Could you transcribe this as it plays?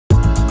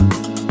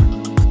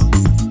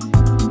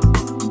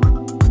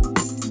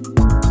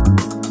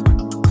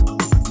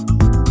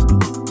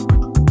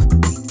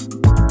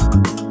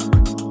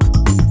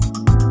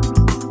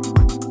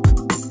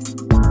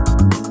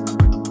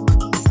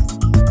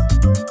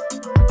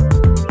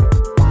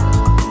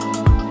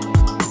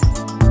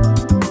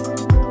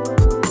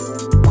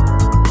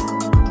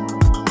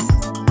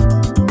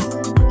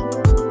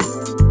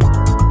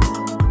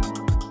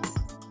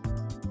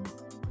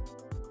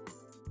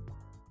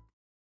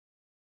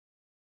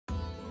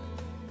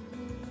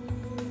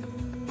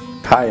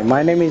Hi,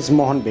 my name is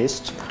Mohan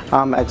Bisht.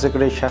 I'm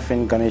executive chef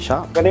in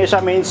Ganesha.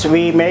 Ganesha means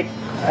we make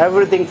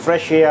everything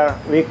fresh here.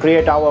 We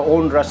create our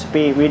own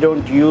recipe. We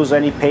don't use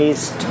any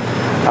paste.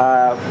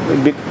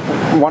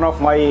 One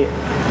of my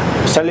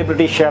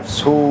celebrity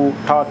chefs who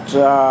taught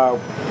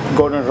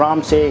Gordon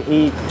Ramsay,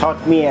 he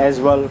taught me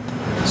as well.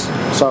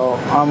 So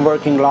I'm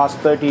working last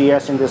 30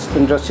 years in this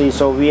industry.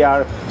 So we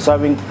are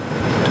serving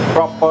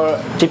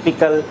proper,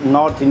 typical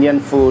North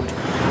Indian food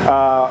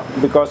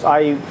because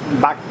I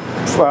back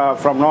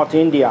from North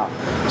India,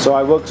 so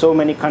I work so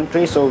many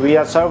countries, so we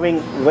are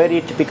serving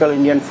very typical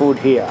Indian food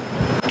here.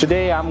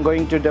 Today I'm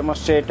going to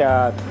demonstrate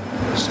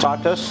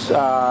starters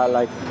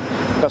like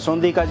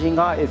Kasundi ka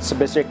jhinga. It's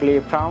basically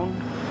prawn,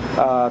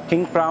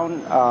 king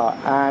prawn,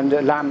 and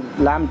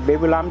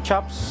baby lamb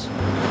chops,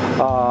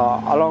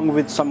 along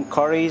with some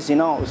curries. You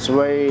know, it's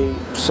very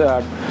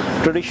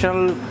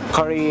traditional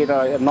curry,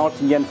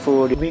 North Indian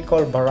food. We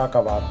call bara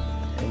kebab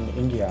in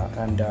India,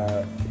 and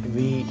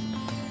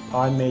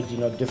I made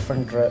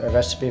different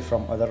recipe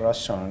from other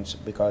restaurants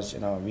because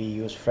we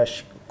use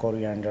fresh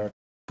coriander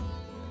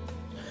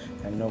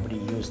and nobody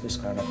use this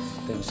kind of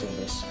things in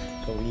this.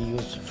 So we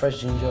use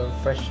fresh ginger,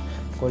 fresh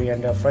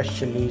coriander, fresh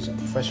chilies,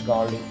 fresh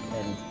garlic,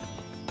 and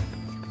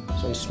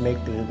so it's make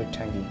a little bit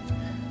tangy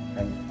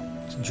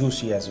and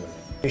juicy as well.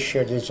 We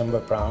share this jumbo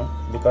prawn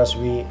because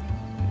we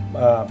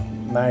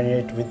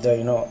marinate with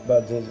the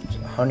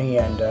honey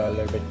and a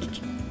little bit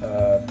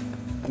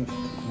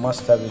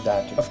mustard with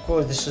that. Of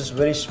course, this is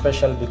very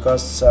special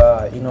because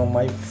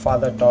my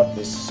father taught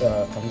this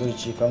tandoori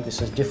chicken.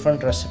 This is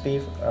different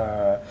recipe.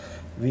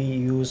 We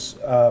use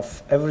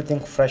everything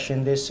fresh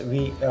in this.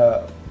 We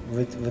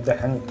with the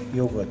hang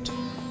yogurt,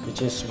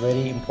 which is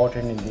very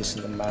important in this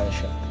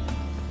marination.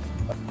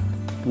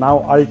 Now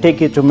I'll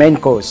take you to main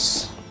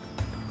course.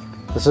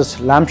 This is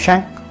lamb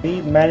shank.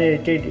 We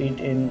marinated it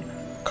in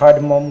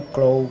cardamom,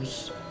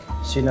 cloves,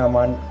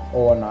 cinnamon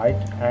overnight,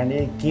 and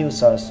it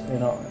gives us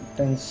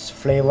intense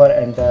flavor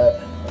and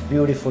a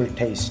beautiful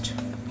taste.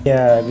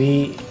 Yeah,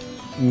 we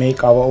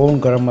make our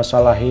own garam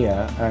masala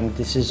here, and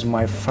this is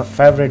my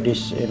favorite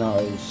dish. It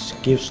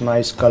gives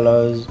nice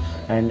colors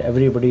and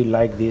everybody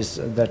like this.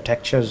 The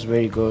texture is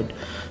very good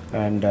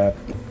and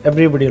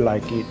everybody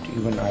like it.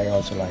 Even I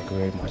also like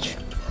very much.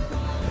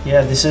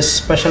 Yeah, this is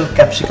special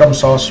capsicum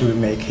sauce we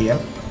make here,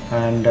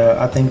 and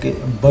I think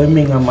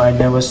Birmingham I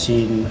never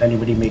seen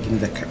anybody making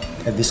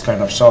this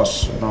kind of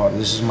sauce.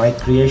 This is my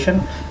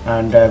creation,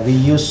 and we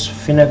use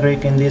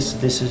fenugreek in this.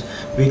 This is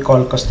we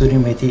call kasturi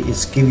methi.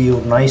 It's give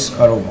you nice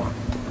aroma.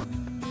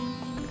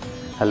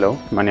 Hello,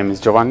 my name is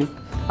Giovanni.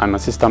 I'm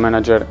assistant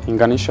manager in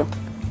Ganesha.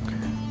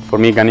 For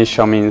me,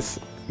 Ganesha means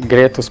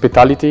great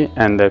hospitality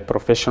and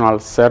professional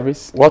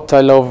service. What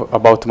I love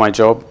about my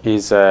job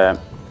is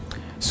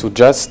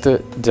suggest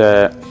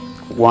the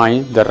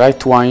wine, the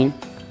right wine,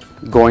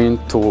 going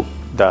to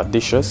the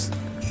dishes.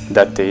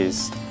 That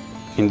is,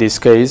 in this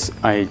case,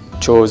 I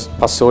chose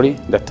Passori.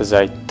 That is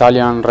an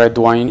Italian red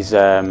wine. It's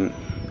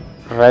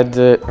red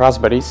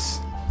raspberries.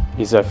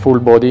 It's a full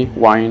body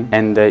wine,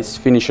 and it's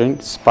finishing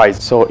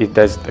spice. So it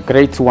does a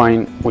great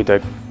wine with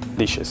the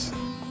dishes.